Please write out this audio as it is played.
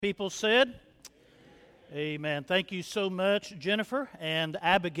People said, Amen. Thank you so much, Jennifer and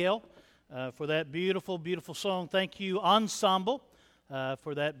Abigail, for that beautiful, beautiful song. Thank you, Ensemble,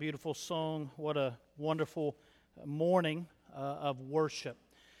 for that beautiful song. What a wonderful morning of worship.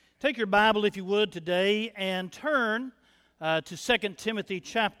 Take your Bible, if you would, today and turn to 2 Timothy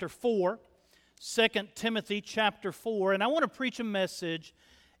chapter 4. 2 Timothy chapter 4. And I want to preach a message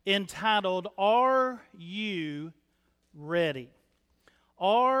entitled, Are You Ready?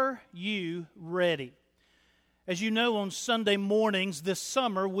 Are you ready? As you know, on Sunday mornings this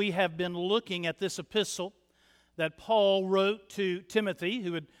summer, we have been looking at this epistle that Paul wrote to Timothy,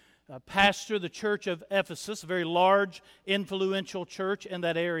 who would pastor the church of Ephesus, a very large, influential church in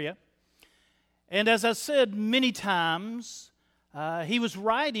that area. And as I said many times, he was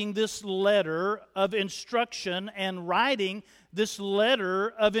writing this letter of instruction and writing this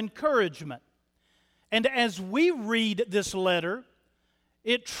letter of encouragement. And as we read this letter,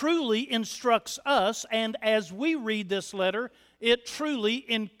 it truly instructs us, and as we read this letter, it truly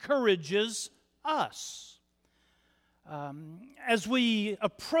encourages us. As we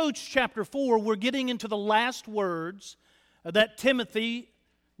approach chapter 4, we're getting into the last words that Timothy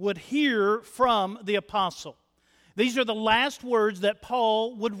would hear from the apostle. These are the last words that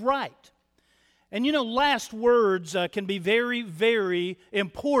Paul would write. And you know, last words can be very, very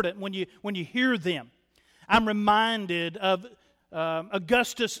important when you hear them. I'm reminded of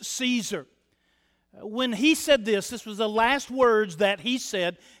Augustus Caesar. When he said this was the last words that he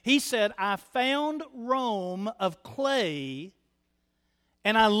said. He said, I found Rome of clay,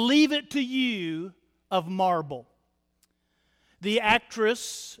 and I leave it to you of marble. The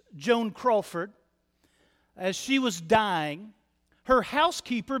actress Joan Crawford, as she was dying, her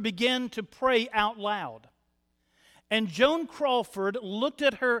housekeeper began to pray out loud. And Joan Crawford looked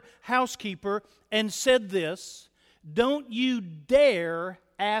at her housekeeper and said this, Don't you dare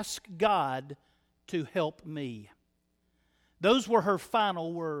ask God to help me. Those were her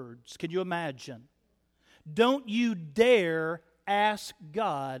final words. Can you imagine? Don't you dare ask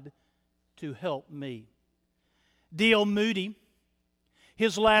God to help me. D.L. Moody,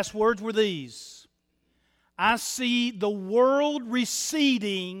 his last words were these, I see the world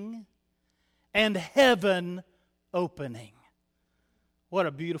receding and heaven opening. What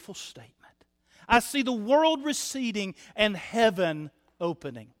a beautiful statement. I see the world receding and heaven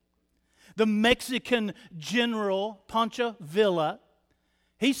opening. The Mexican general Pancho Villa,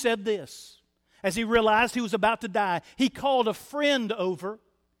 he said this. As he realized he was about to die, he called a friend over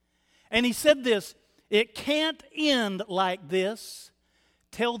and he said this, it can't end like this.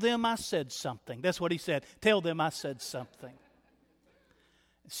 Tell them I said something. That's what he said. Tell them I said something.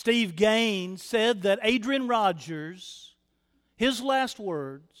 Steve Gaines said that Adrian Rogers, his last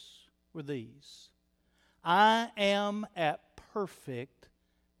words were these, I am at perfect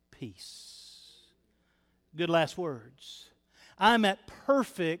peace. Good last words. I'm at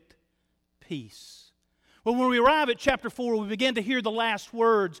perfect peace. Well, when we arrive at chapter 4, we begin to hear the last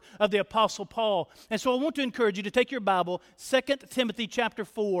words of the Apostle Paul. And so I want to encourage you to take your Bible, 2 Timothy chapter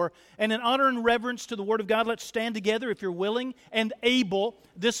 4, and in honor and reverence to the Word of God, let's stand together if you're willing and able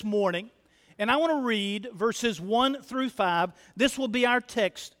this morning. And I want to read verses 1 through 5. This will be our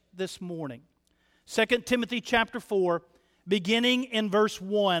text this morning. 2 Timothy chapter 4, beginning in verse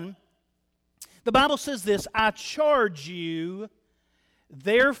 1. The Bible says this, I charge you,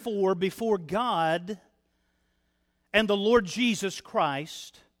 therefore, before God and the Lord Jesus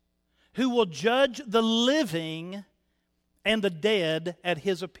Christ, who will judge the living and the dead at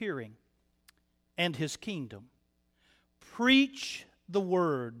His appearing and His kingdom. Preach the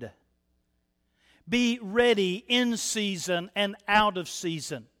word. Be ready in season and out of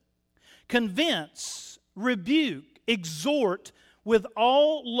season. Convince, rebuke, exhort with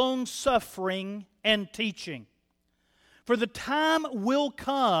all long-suffering and teaching. For the time will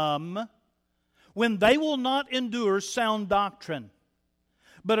come when they will not endure sound doctrine,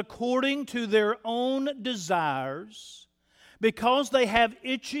 but according to their own desires, because they have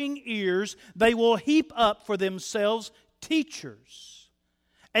itching ears, they will heap up for themselves teachers,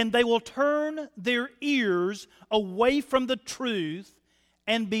 and they will turn their ears away from the truth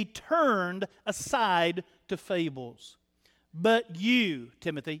and be turned aside to fables. But you,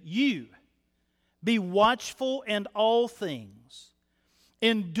 Timothy, you, be watchful in all things.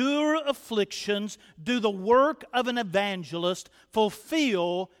 Endure afflictions, do the work of an evangelist,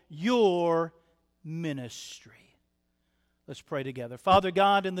 fulfill your ministry. Let's pray together. Father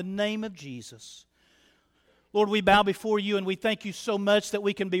God, in the name of Jesus, Lord, we bow before you and we thank you so much that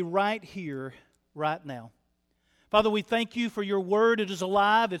we can be right here, right now. Father, we thank you for your word. It is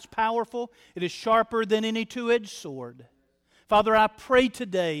alive, it's powerful, it is sharper than any two-edged sword. Father, I pray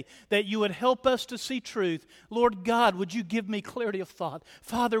today that you would help us to see truth. Lord God, would you give me clarity of thought?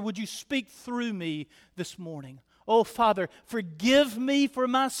 Father, would you speak through me this morning? Oh, Father, forgive me for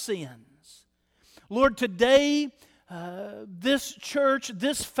my sins. Lord, today, this church,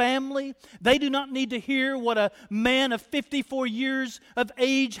 this family, they do not need to hear what a man of 54 years of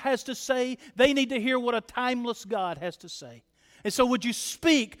age has to say. They need to hear what a timeless God has to say. And so would you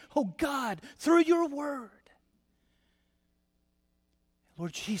speak, oh God, through your word.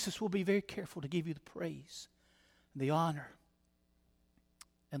 Lord Jesus, we'll be very careful to give you the praise, the honor,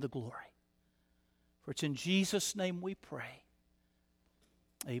 and the glory. For it's in Jesus' name we pray.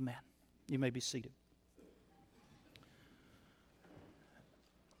 Amen. You may be seated.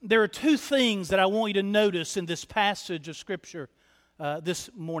 There are two things that I want you to notice in this passage of Scripture this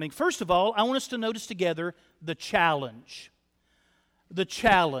morning. First of all, I want us to notice together the challenge. The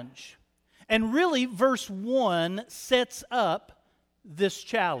challenge. And really, verse 1 sets up this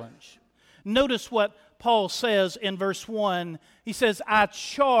challenge. Notice what Paul says in verse 1. He says, I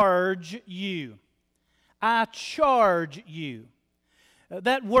charge you. I charge you.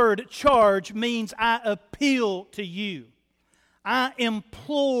 That word charge means I appeal to you. I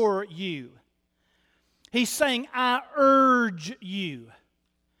implore you. He's saying, I urge you.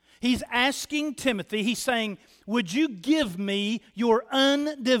 He's asking Timothy, he's saying, would you give me your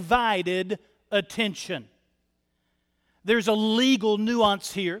undivided attention? There's a legal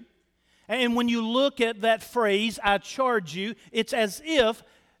nuance here. And when you look at that phrase, I charge you, it's as if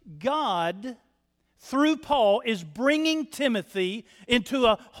God, through Paul, is bringing Timothy into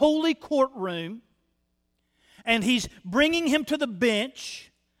a holy courtroom, and he's bringing him to the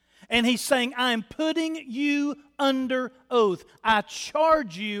bench, and he's saying, I am putting you under oath. I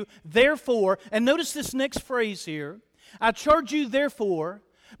charge you, therefore, and notice this next phrase here, I charge you, therefore,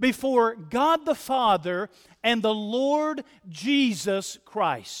 before God the Father and the Lord Jesus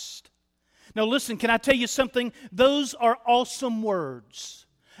Christ. Now listen, can I tell you something? Those are awesome words.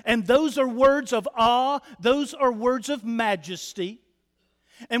 And those are words of awe. Those are words of majesty.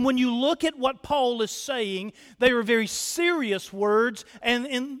 And when you look at what Paul is saying, they are very serious words, and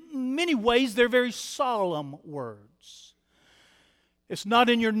in many ways they're very solemn words. It's not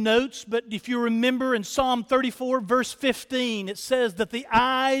in your notes, but if you remember in Psalm 34, verse 15, it says that the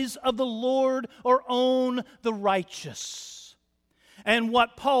eyes of the Lord are on the righteous. And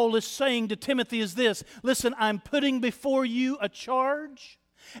what Paul is saying to Timothy is this, listen, I'm putting before you a charge,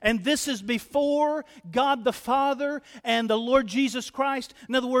 and this is before God the Father and the Lord Jesus Christ.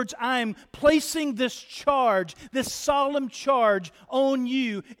 In other words, I'm placing this charge, this solemn charge on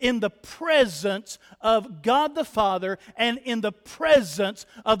you in the presence of God the Father and in the presence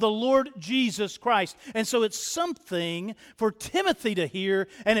of the Lord Jesus Christ. And so it's something for Timothy to hear,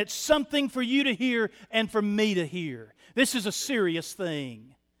 and it's something for you to hear and for me to hear. This is a serious thing.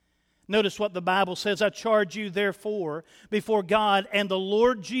 Notice what the Bible says, I charge you therefore before God and the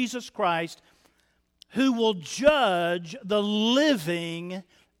Lord Jesus Christ, who will judge the living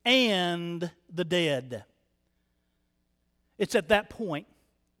and the dead. It's at that point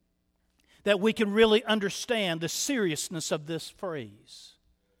that we can really understand the seriousness of this phrase.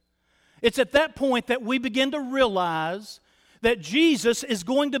 It's at that point that we begin to realize that Jesus is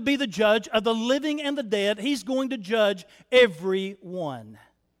going to be the judge of the living and the dead. He's going to judge everyone.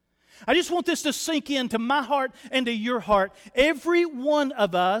 I just want this to sink into my heart and to your heart. Every one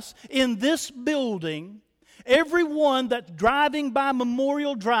of us in this building, everyone that's driving by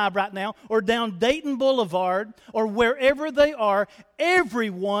Memorial Drive right now or down Dayton Boulevard or wherever they are,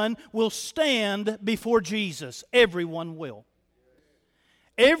 everyone will stand before Jesus. Everyone will.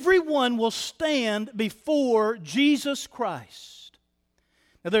 Everyone will stand before Jesus Christ.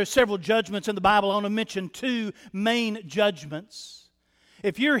 Now, there are several judgments in the Bible. I want to mention two main judgments.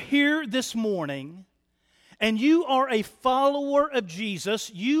 If you're here this morning and you are a follower of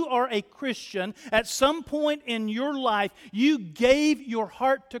Jesus, you are a Christian, at some point in your life you gave your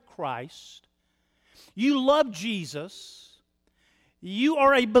heart to Christ, you love Jesus, you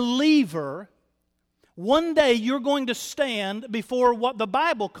are a believer, one day you're going to stand before what the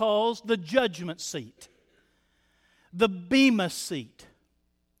Bible calls the judgment seat, the Bema seat.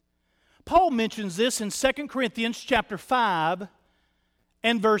 Paul mentions this in 2 Corinthians chapter 5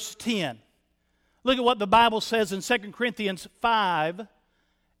 and verse 10. Look at what the Bible says in 2 Corinthians 5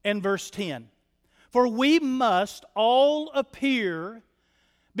 and verse 10. For we must all appear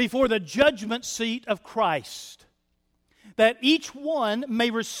before the judgment seat of Christ, that each one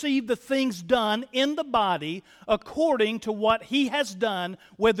may receive the things done in the body according to what he has done,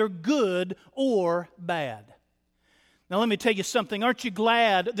 whether good or bad. Now let me tell you something. Aren't you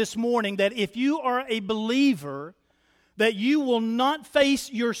glad this morning that if you are a believer, that you will not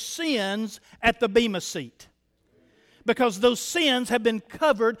face your sins at the Bema seat, because those sins have been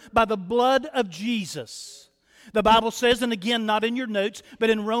covered by the blood of Jesus. The Bible says, and again, not in your notes,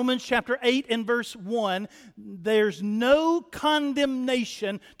 but in Romans chapter 8 and verse 1, there's no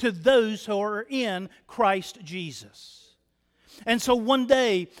condemnation to those who are in Christ Jesus. And so one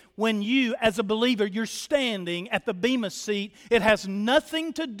day, when you, as a believer, you're standing at the Bema seat, it has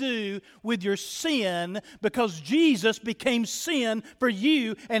nothing to do with your sin, because Jesus became sin for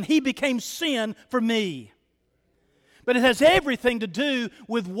you and He became sin for me. But it has everything to do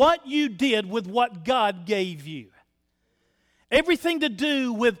with what you did with what God gave you. Everything to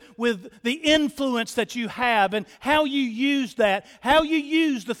do with the influence that you have and how you use that, how you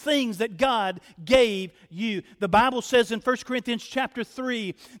use the things that God gave you. The Bible says in 1 Corinthians chapter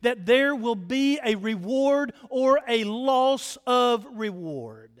 3 that there will be a reward or a loss of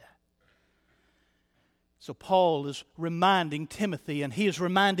reward. So Paul is reminding Timothy, and he is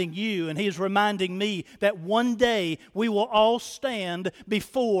reminding you, and he is reminding me that one day we will all stand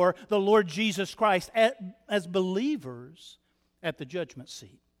before the Lord Jesus Christ as believers at the judgment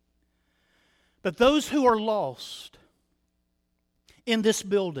seat. But those who are lost in this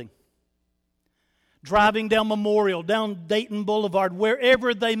building, driving down Memorial, down Dayton Boulevard,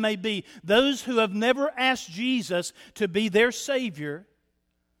 wherever they may be, those who have never asked Jesus to be their Savior,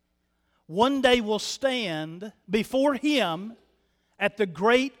 one day will stand before Him at the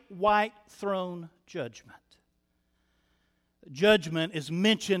great white throne judgment. Judgment is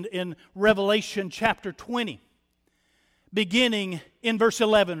mentioned in Revelation chapter 20, beginning in verse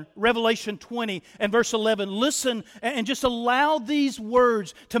 11. Revelation 20 and verse 11. Listen and just allow these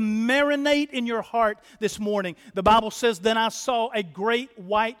words to marinate in your heart this morning. The Bible says, "Then I saw a great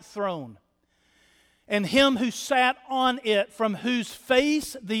white throne, and Him who sat on it, from whose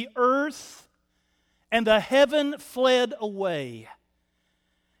face the earth and the heaven fled away,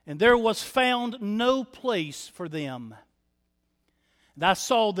 and there was found no place for them. And I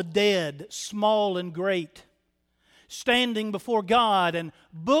saw the dead, small and great, standing before God, and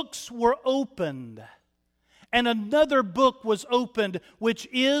books were opened. And another book was opened, which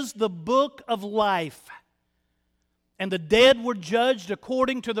is the book of life. And the dead were judged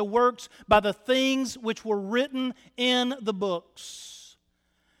according to the works by the things which were written in the books.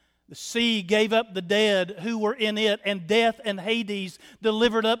 The sea gave up the dead who were in it, and death and Hades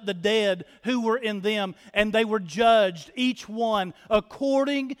delivered up the dead who were in them, and they were judged, each one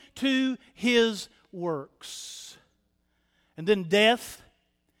according to his works. And then death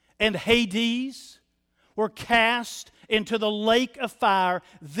and Hades were cast into the lake of fire.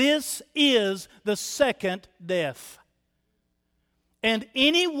 This is the second death. And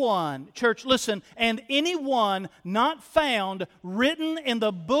anyone, church, listen, and anyone not found written in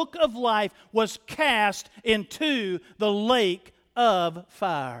the book of life was cast into the lake of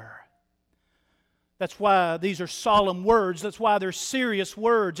fire. That's why these are solemn words. That's why they're serious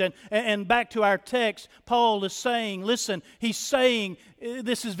words. And back to our text, Paul is saying, listen, he's saying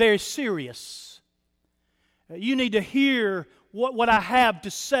this is very serious. You need to hear what I have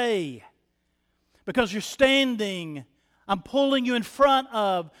to say, because you're standing, I'm pulling you in front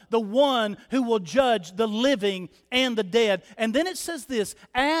of the one who will judge the living and the dead. And then it says this,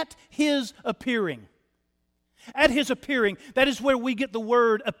 at His appearing. At His appearing, that is where we get the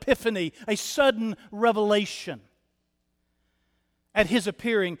word epiphany, a sudden revelation. At His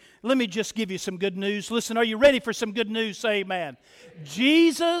appearing, let me just give you some good news. Listen, are you ready for some good news? Say amen.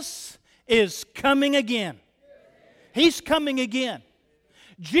 Jesus is coming again. He's coming again.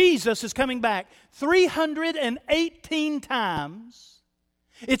 Jesus is coming back 318 times.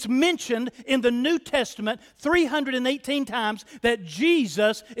 It's mentioned in the New Testament 318 times that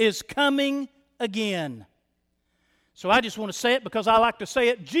Jesus is coming again. So I just want to say it because I like to say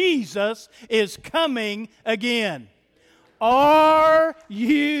it. Jesus is coming again. Are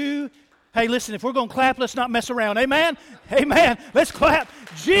you... Hey, listen, if we're going to clap, let's not mess around. Amen? Amen. Let's clap.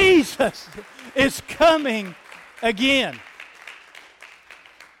 Jesus is coming again.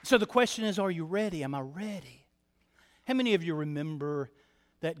 So the question is, are you ready? Am I ready? How many of you remember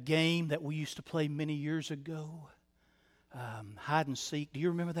that game that we used to play many years ago? Hide and seek. Do you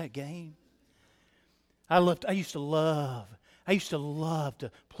remember that game? I used to love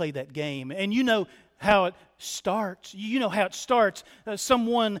to play that game. And you know how it starts.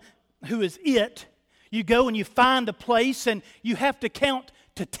 Someone who is it. You go and you find a place and you have to count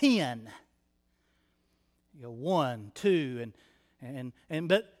to 10. You go 1, 2,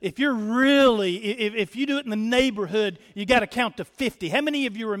 but if you're really, if you do it in the neighborhood, you got to count to 50. How many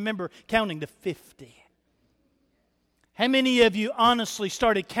of you remember counting to 50? How many of you honestly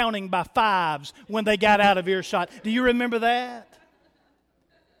started counting by fives when they got out of earshot? Do you remember that?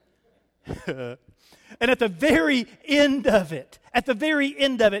 And at the very end of it,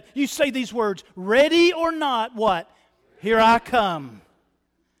 you say these words, ready or not, what? Here I come.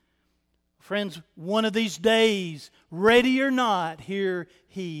 Friends, one of these days, ready or not, here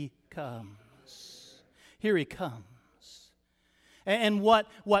He comes. Here He comes. And what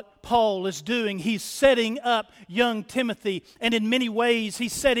Paul is doing, he's setting up young Timothy, and in many ways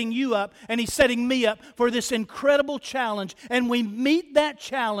he's setting you up and he's setting me up for this incredible challenge. And we meet that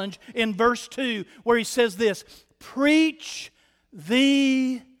challenge in verse 2 where he says this, preach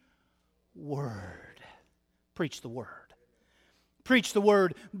the Word. Preach the Word. Preach the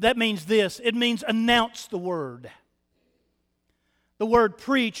Word. That means this, it means announce the Word. The word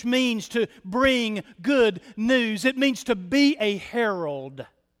preach means to bring good news. It means to be a herald.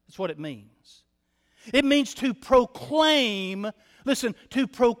 That's what it means. It means to proclaim, listen, to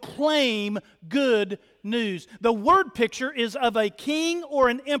proclaim good news. The word picture is of a king or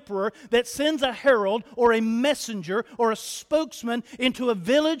an emperor that sends a herald or a messenger or a spokesman into a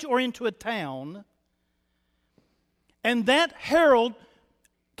village or into a town. And that herald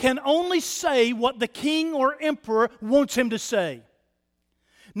can only say what the king or emperor wants him to say.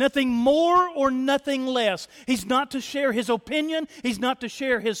 Nothing more or nothing less. He's not to share his opinion. He's not to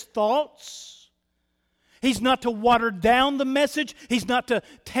share his thoughts. He's not to water down the message. He's not to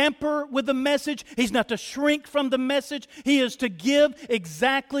tamper with the message. He's not to shrink from the message. He is to give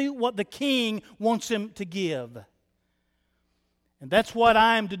exactly what the king wants him to give. And that's what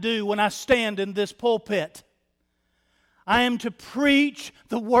I am to do when I stand in this pulpit. I am to preach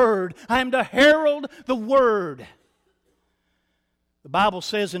the Word. I am to herald the Word. The Bible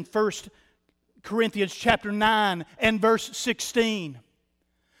says in 1 Corinthians chapter 9 and verse 16.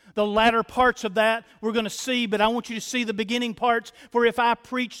 The latter parts of that we're going to see, but I want you to see the beginning parts. For if I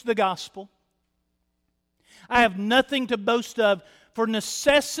preach the gospel, I have nothing to boast of, for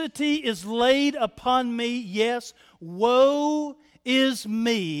necessity is laid upon me. Yes, woe is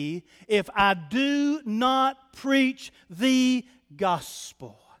me if I do not preach the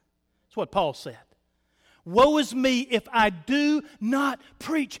gospel. That's what Paul said. Woe is me if I do not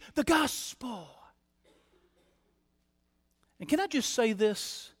preach the gospel. And can I just say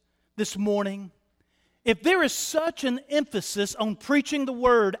this morning? If there is such an emphasis on preaching the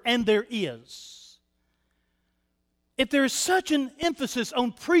Word, and there is, if there is such an emphasis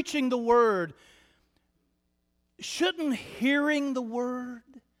on preaching the Word, shouldn't hearing the Word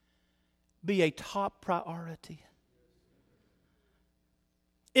be a top priority?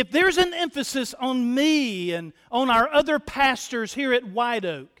 If there's an emphasis on me and on our other pastors here at White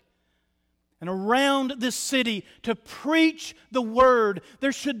Oak and around this city to preach the Word,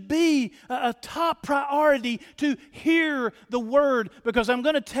 there should be a top priority to hear the Word, because I'm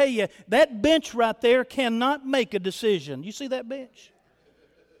going to tell you, that bench right there cannot make a decision. You see that bench?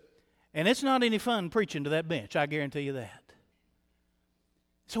 And it's not any fun preaching to that bench, I guarantee you that.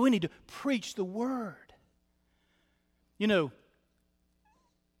 So we need to preach the Word. You know,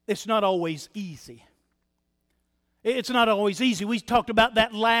 it's not always easy. It's not always easy. We talked about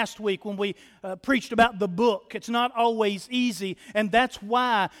that last week when we preached about the book. It's not always easy, and that's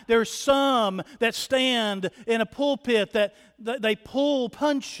why there's some that stand in a pulpit that they pull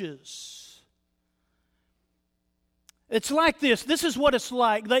punches. It's like this. This is what it's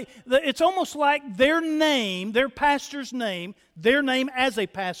like. It's almost like their name, their pastor's name, their name as a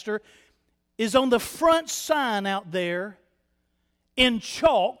pastor, is on the front sign out there in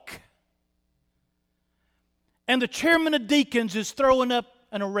chalk, and the chairman of deacons is throwing up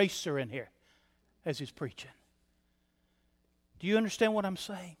an eraser in here as he's preaching. Do you understand what I'm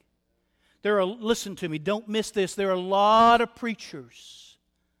saying? Listen to me, don't miss this. There are a lot of preachers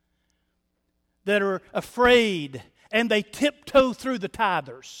that are afraid, and they tiptoe through the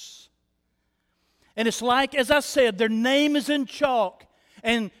tithers. And it's like, as I said, their name is in chalk,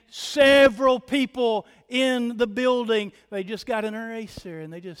 and several people in the building, they just got an eraser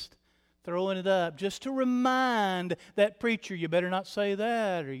and they just throwing it up just to remind that preacher, you better not say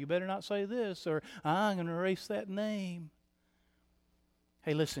that, or you better not say this, or I'm going to erase that name.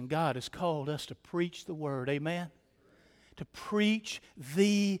 Hey, listen, God has called us to preach the Word. Amen? To preach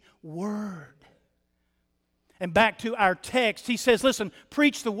the Word. And back to our text, he says, listen,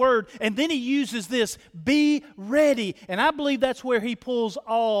 preach the Word. And then he uses this, be ready. And I believe that's where he pulls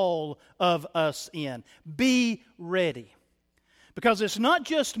all of us in. Be ready. Because it's not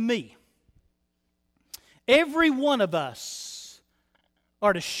just me. Every one of us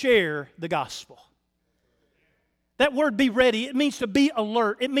are to share the gospel. That word be ready, it means to be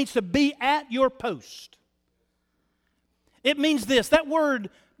alert. It means to be at your post. It means this. That word,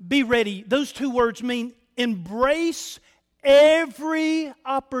 be ready, those two words mean embrace every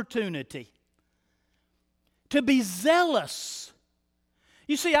opportunity. To be zealous.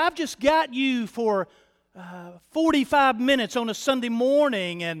 You see, I've just got you for 45 minutes on a Sunday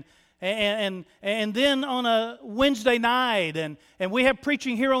morning and then on a Wednesday night, and we have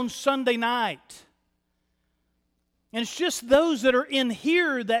preaching here on Sunday night. And it's just those that are in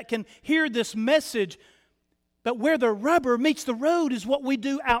here that can hear this message. But where the rubber meets the road is what we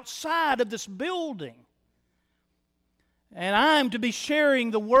do outside of this building. And I'm to be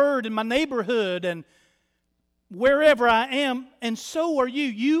sharing the Word in my neighborhood and wherever I am, and so are you.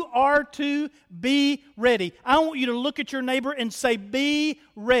 You are to be ready. I want you to look at your neighbor and say, be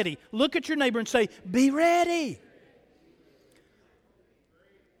ready. Look at your neighbor and say, be ready.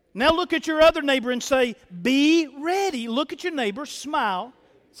 Now look at your other neighbor and say, be ready. Look at your neighbor, smile,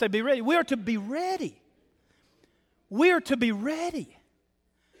 say, be ready. We are to be ready. We are to be ready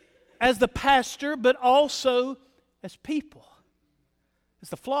as the pastor, but also as people. As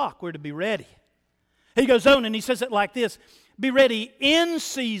the flock, we're to be ready. He goes on and he says it like this, be ready in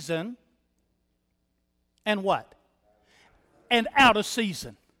season and what? And out of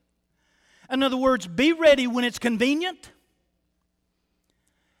season. In other words, be ready when it's convenient.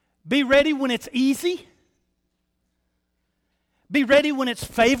 Be ready when it's easy. Be ready when it's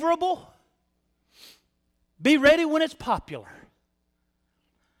favorable. Be ready when it's popular.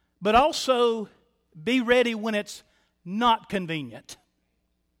 But also be ready when it's not convenient.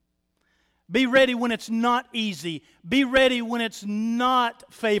 Be ready when it's not easy. Be ready when it's not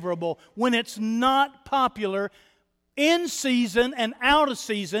favorable, when it's not popular. In season and out of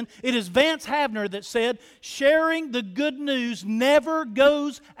season. It is Vance Havner that said, sharing the good news never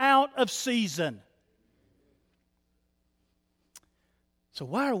goes out of season. So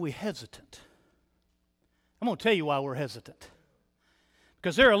why are we hesitant? I'm going to tell you why we're hesitant.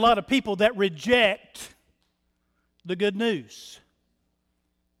 Because there are a lot of people that reject the good news.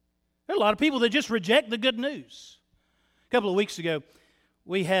 There are a lot of people that just reject the good news. A couple of weeks ago,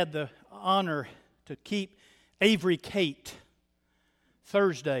 we had the honor to keep Avery Kate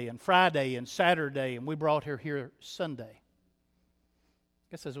Thursday and Friday and Saturday, and we brought her here Sunday. I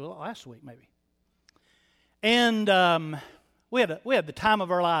guess that was last week, maybe. And we had the time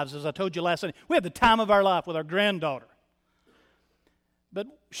of our lives, as I told you last Sunday. We had the time of our life with our granddaughter. But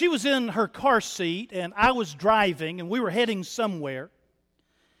she was in her car seat, and I was driving, and we were heading somewhere.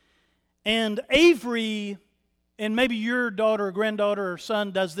 And Avery, and maybe your daughter or granddaughter or son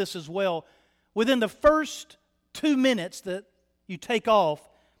does this as well, within the first 2 minutes that you take off,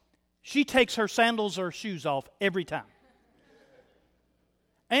 she takes her sandals or shoes off every time.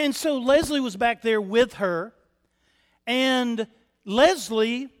 And so Leslie was back there with her, and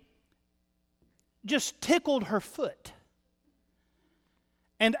Leslie just tickled her foot.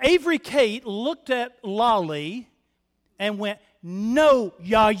 And Avery Kate looked at Lolly and went, "No,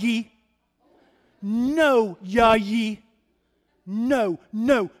 Yayi. No, Yayi. No,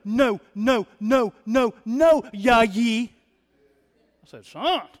 no, no, no, no, no, no, Yayi." I said,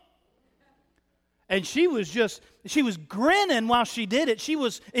 "Son." And she was grinning while she did it. She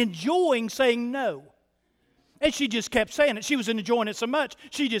was enjoying saying no. And she just kept saying it. She was enjoying it so much,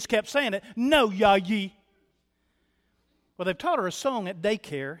 she just kept saying it. "No, Yayi." Well, they've taught her a song at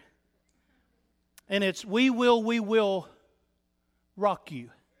daycare. And it's, we will rock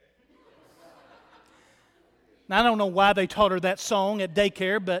you. Now, I don't know why they taught her that song at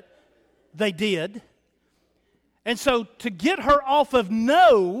daycare, but they did. And so to get her off of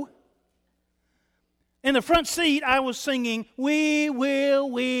no, in the front seat, I was singing, we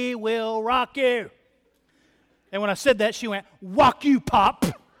will rock you. And when I said that, she went, "Walk you, Pop."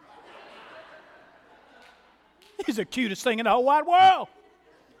 He's the cutest thing in the whole wide world.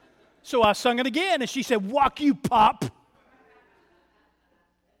 So I sung it again, and she said, "Walk you, Pop."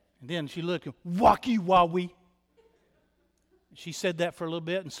 And then she looked, "Walk you, Wowie." She said that for a little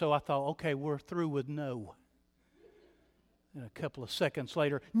bit, and so I thought, okay, we're through with no. And a couple of seconds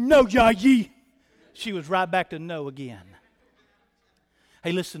later, "No, Yayi." She was right back to no again.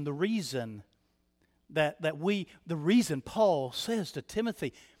 Hey, listen, the reason the reason Paul says to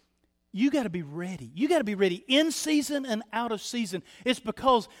Timothy, you got to be ready. You got to be ready in season and out of season. It's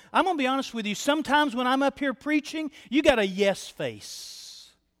because, I'm going to be honest with you, sometimes when I'm up here preaching, you got a yes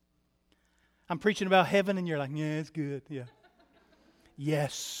face. I'm preaching about heaven and you're like, "Yeah, it's good, yeah."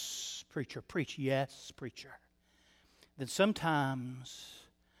 Yes, preacher, preach. Yes, preacher. Then sometimes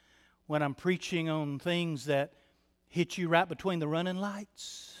when I'm preaching on things that hit you right between the running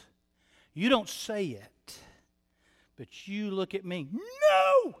lights, you don't say it, but you look at me,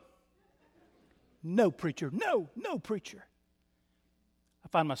 "No! No, preacher, no, no, preacher."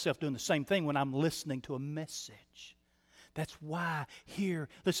 find myself doing the same thing when I'm listening to a message. That's why here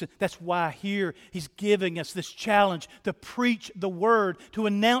He's giving us this challenge to preach the Word, to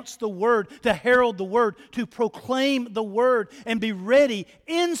announce the Word, to herald the Word, to proclaim the Word, and be ready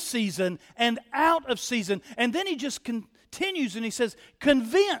in season and out of season. And then he just continues and he says,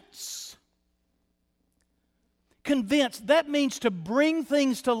 convince. Convince, that means to bring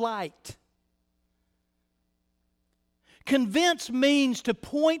things to light. Convince means to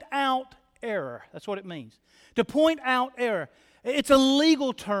point out error. That's what it means. To point out error. It's a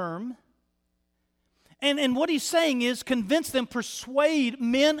legal term. And what he's saying is convince them, persuade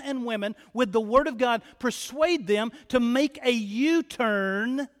men and women with the Word of God, persuade them to make a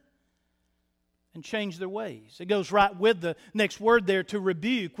U-turn and change their ways. It goes right with the next word there, to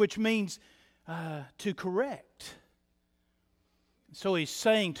rebuke, which means to correct. So he's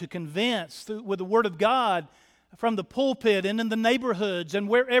saying to convince with the Word of God from the pulpit and in the neighborhoods and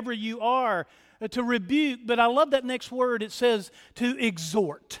wherever you are, to rebuke. But I love that next word. It says to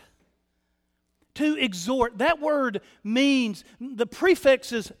exhort. To exhort. That word means, the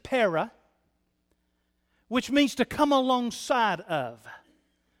prefix is para, which means to come alongside of.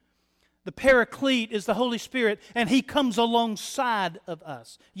 The Paraclete is the Holy Spirit, and He comes alongside of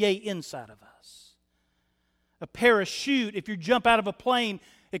us, yea, inside of us. A parachute, if you jump out of a plane,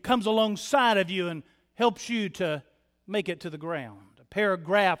 it comes alongside of you and helps you to make it to the ground. A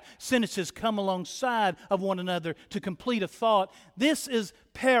paragraph, sentences come alongside of one another to complete a thought. This is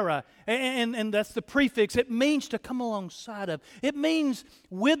para, and that's the prefix. It means to come alongside of. It means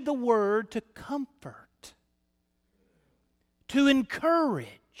with the Word to comfort, to encourage.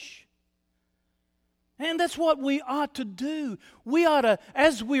 And that's what we ought to do. We ought to,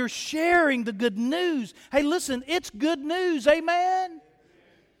 as we're sharing the good news, hey, listen, it's good news, amen?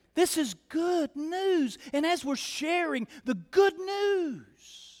 This is good news. And as we're sharing the good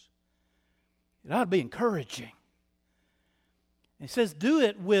news, it ought to be encouraging. It says, do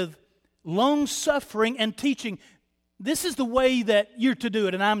it with long suffering and teaching. This is the way that you're to do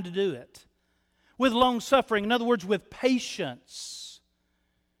it, and I'm to do it. With long suffering, in other words, with patience.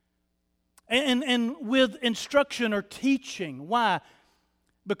 And with instruction or teaching. Why?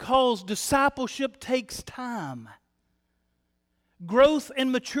 Because discipleship takes time. Growth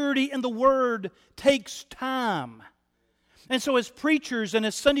and maturity in the Word takes time. And so as preachers and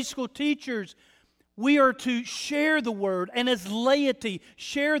as Sunday school teachers, we are to share the Word. And as laity,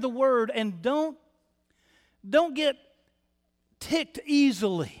 share the Word. And don't get ticked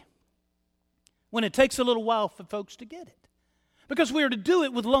easily when it takes a little while for folks to get it. Because we are to do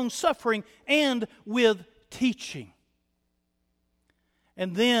it with long suffering and with teaching.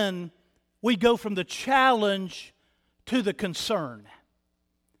 And then we go from the challenge to the concern.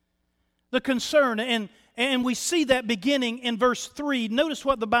 The concern, and we see that beginning in verse 3. Notice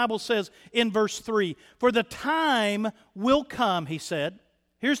what the Bible says in verse 3. For the time will come, he said.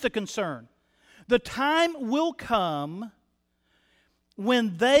 Here's the concern. The time will come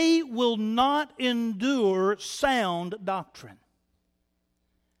when they will not endure sound doctrine.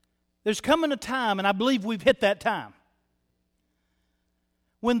 There's coming a time, and I believe we've hit that time,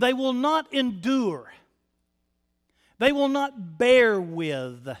 when they will not endure, they will not bear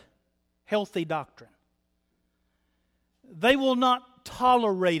with healthy doctrine. They will not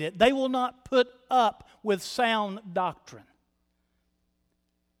tolerate it. They will not put up with sound doctrine.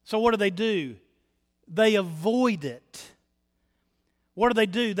 So what do? They avoid it. What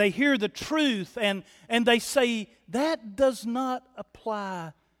do? They hear the truth and they say, that does not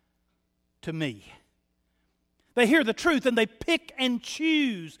apply to me. They hear the truth and they pick and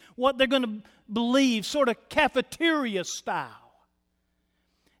choose what they're going to believe, sort of cafeteria style.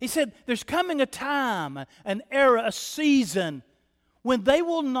 He said, there's coming a time, an era, a season when they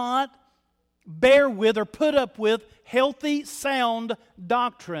will not bear with or put up with healthy, sound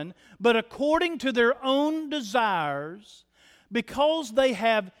doctrine, but according to their own desires, because they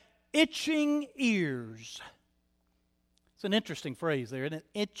have itching ears. It's an interesting phrase there, isn't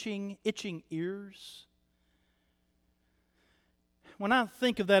it? Itching ears. When I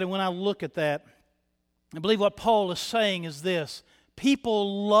think of that and when I look at that, I believe what Paul is saying is this.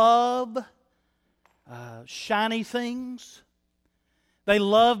 People love shiny things. They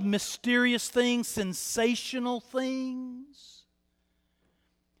love mysterious things, sensational things.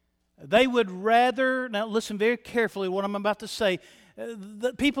 They would rather, now listen very carefully to what I'm about to say.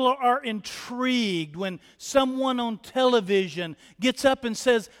 The people are intrigued when someone on television gets up and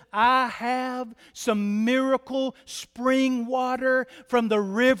says, I have some miracle spring water from the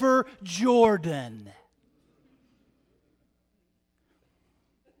River Jordan.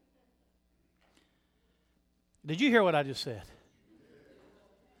 Did you hear what I just said?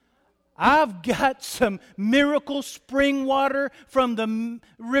 I've got some miracle spring water from the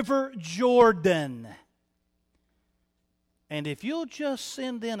River Jordan. And if you'll just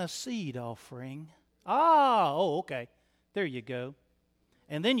send in a seed offering, okay, there you go.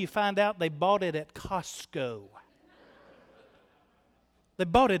 And then you find out they bought it at Costco. They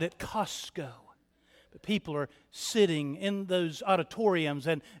bought it at Costco. But people are sitting in those auditoriums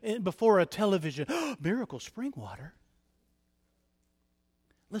and before a television. Miracle spring water.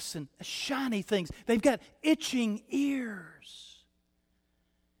 Listen, shiny things. They've got itching ears.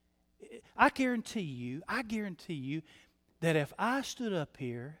 I guarantee you that if I stood up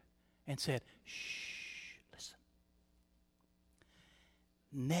here and said, shh, listen,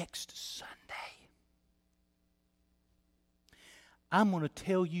 next Sunday, I'm going to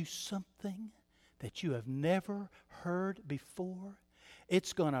tell you something that you have never heard before.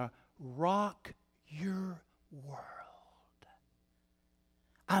 It's going to rock your world.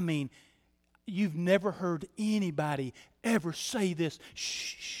 I mean, you've never heard anybody ever say this.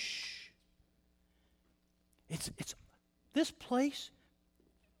 Shh. It's this place.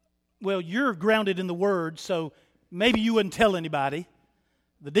 Well, you're grounded in the Word, so maybe you wouldn't tell anybody.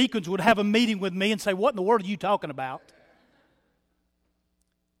 The deacons would have a meeting with me and say, "What in the world are you talking about?"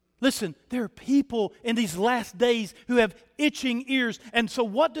 Listen, there are people in these last days who have itching ears. And so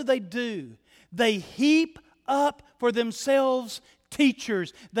what do? They heap up for themselves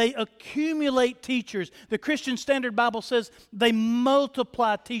teachers. They accumulate teachers. The Christian Standard Bible says they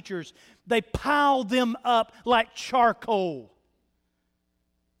multiply teachers. They pile them up like charcoal.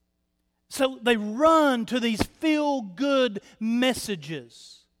 So they run to these feel-good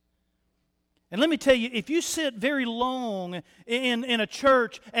messages. And let me tell you, if you sit very long in a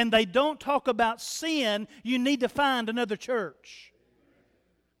church and they don't talk about sin, you need to find another church.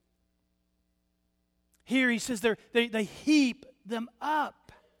 Here he says they heap them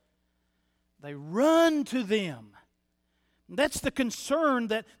up. They run to them. That's the concern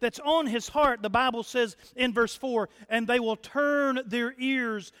that's on his heart. The Bible says in verse 4, and they will turn their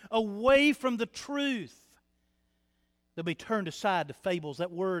ears away from the truth. They'll be turned aside to fables.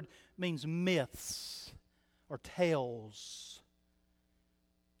 That word means myths or tales.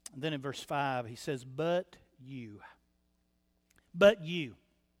 And then in verse 5 he says, but you.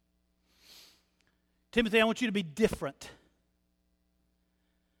 Timothy, I want you to be different.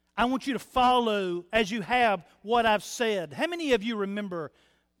 I want you to follow, as you have, what I've said. How many of you remember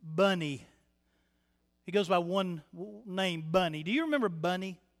Bunny? He goes by one name, Bunny. Do you remember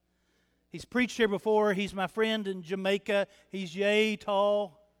Bunny? He's preached here before. He's my friend in Jamaica. He's yay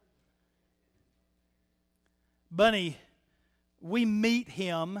tall. Bunny, we meet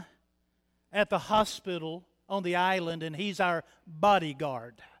him at the hospital on the island, and he's our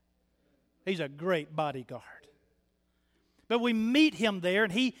bodyguard. He's a great bodyguard. But we meet him there,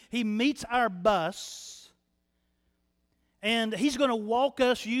 and he meets our bus, and he's going to walk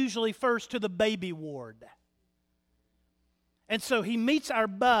us usually first to the baby ward. And so he meets our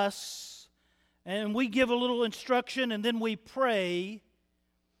bus, and we give a little instruction, and then we pray,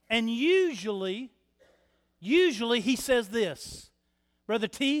 and usually he says this, Brother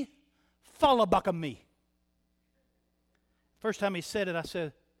T, follow back of me. First time he said it, I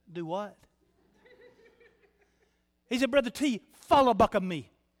said, do what? He said, Brother T, follow back of me.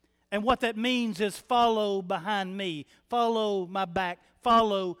 And what that means is follow behind me. Follow my back.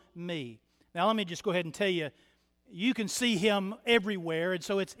 Follow me. Now let me just go ahead and tell you, you can see him everywhere, and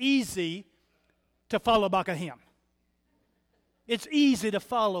so it's easy to follow back of him. It's easy to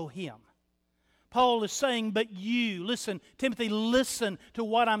follow him. Paul is saying, but you, listen, Timothy, listen to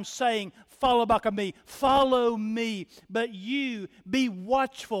what I'm saying. Follow back of me. Follow me. But you, be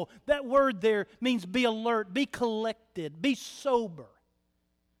watchful. That word there means be alert, be collected, be sober.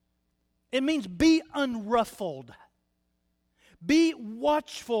 It means be unruffled. Be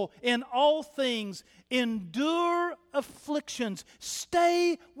watchful in all things. Endure afflictions.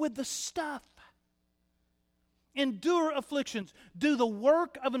 Stay with the stuff. Endure afflictions. Do the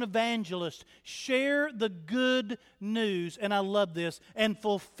work of an evangelist. Share the good news. And I love this. And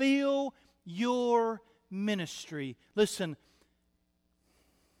fulfill your ministry. Listen,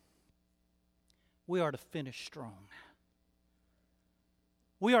 we are to finish strong.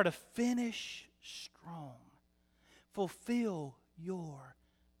 We are to finish strong. Fulfill your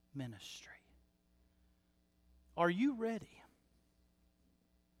ministry. Are you ready?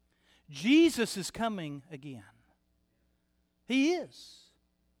 Jesus is coming again. He is.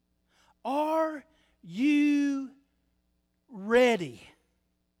 Are you ready?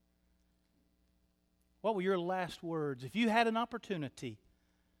 What will your last words, if you had an opportunity,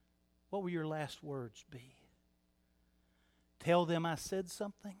 what will your last words be? Tell them I said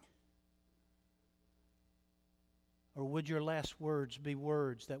something? Or would your last words be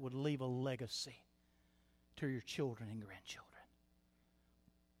words that would leave a legacy to your children and grandchildren?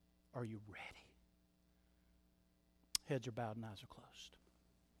 Are you ready? Heads are bowed and eyes are closed.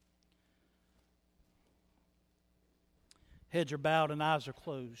 Heads are bowed and eyes are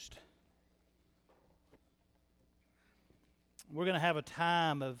closed. We're going to have a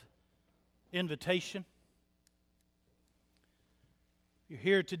time of invitation. You're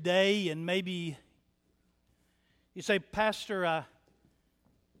here today and maybe you say, Pastor,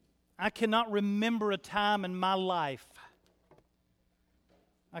 I cannot remember a time in my life.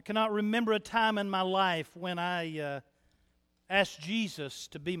 I cannot remember a time in my life when I asked Jesus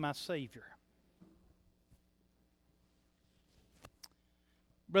to be my Savior.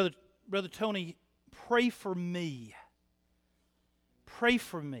 Brother Tony, pray for me. Pray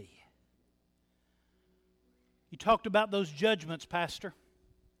for me. You talked about those judgments, Pastor.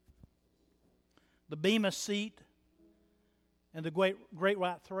 The Bema seat and the great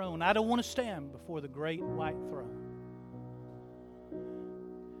white throne. I don't want to stand before the great white throne.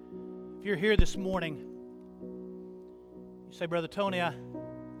 If you're here this morning, you say, Brother Tony,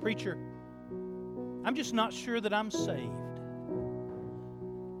 preacher, I'm just not sure that I'm saved.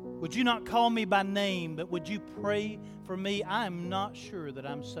 Would you not call me by name, but would you pray for me? I am not sure that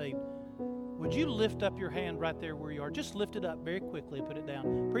I'm saved. Would you lift up your hand right there where you are? Just lift it up very quickly and put it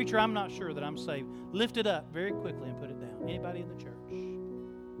down. Preacher, I'm not sure that I'm saved. Lift it up very quickly and put it down. Anybody in the church?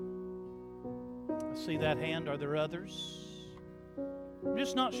 I see that hand. Are there others? I'm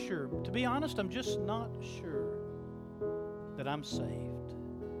just not sure. To be honest, I'm just not sure that I'm saved.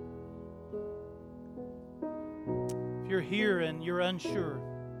 If you're here and you're unsure,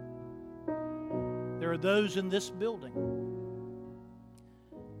 there are those in this building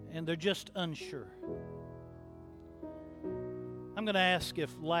and they're just unsure. I'm going to ask if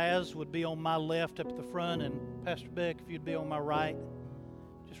Laz would be on my left up at the front and Pastor Beck, if you'd be on my right,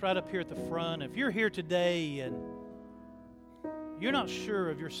 just right up here at the front. If you're here today and you're not sure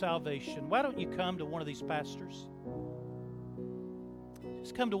of your salvation, why don't you come to one of these pastors?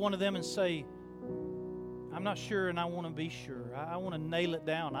 Just come to one of them and say, I'm not sure and I want to be sure. I want to nail it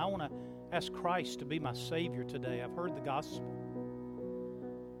down. I want to ask Christ to be my Savior today. I've heard the gospel.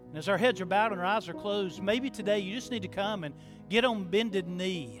 And as our heads are bowed and our eyes are closed, maybe today you just need to come and get on bended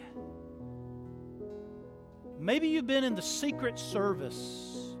knee. Maybe you've been in the secret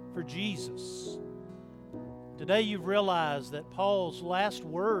service for Jesus. Today you've realized that Paul's last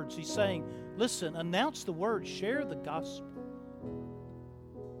words, he's saying, listen, announce the word, share the gospel.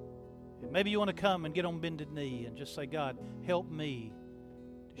 And maybe you want to come and get on bended knee and just say, God, help me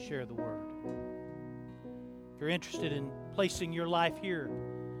to share the word. If you're interested in placing your life here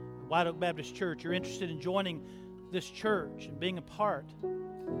at White Oak Baptist Church, you're interested in joining this church and being a part,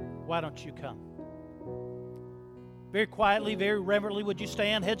 why don't you come? Very quietly, very reverently, would you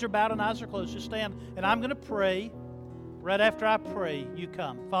stand? Heads are bowed and eyes are closed. Just stand. And I'm going to pray. Right after I pray, you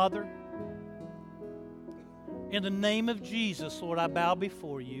come. Father, in the name of Jesus, Lord, I bow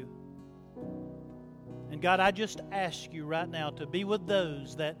before you. And God, I just ask you right now to be with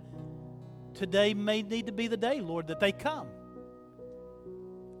those that today may need to be the day, Lord, that they come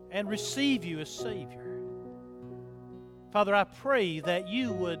and receive you as Savior. Father, I pray that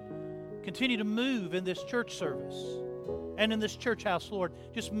you would continue to move in this church service and in this church house, Lord.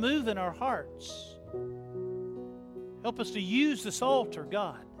 Just move in our hearts. Help us to use this altar,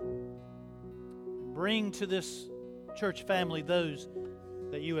 God. Bring to this church family those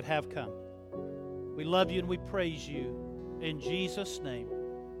that you would have come. We love you and we praise you. In Jesus' name,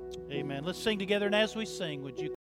 amen. Let's sing together, and as we sing, would you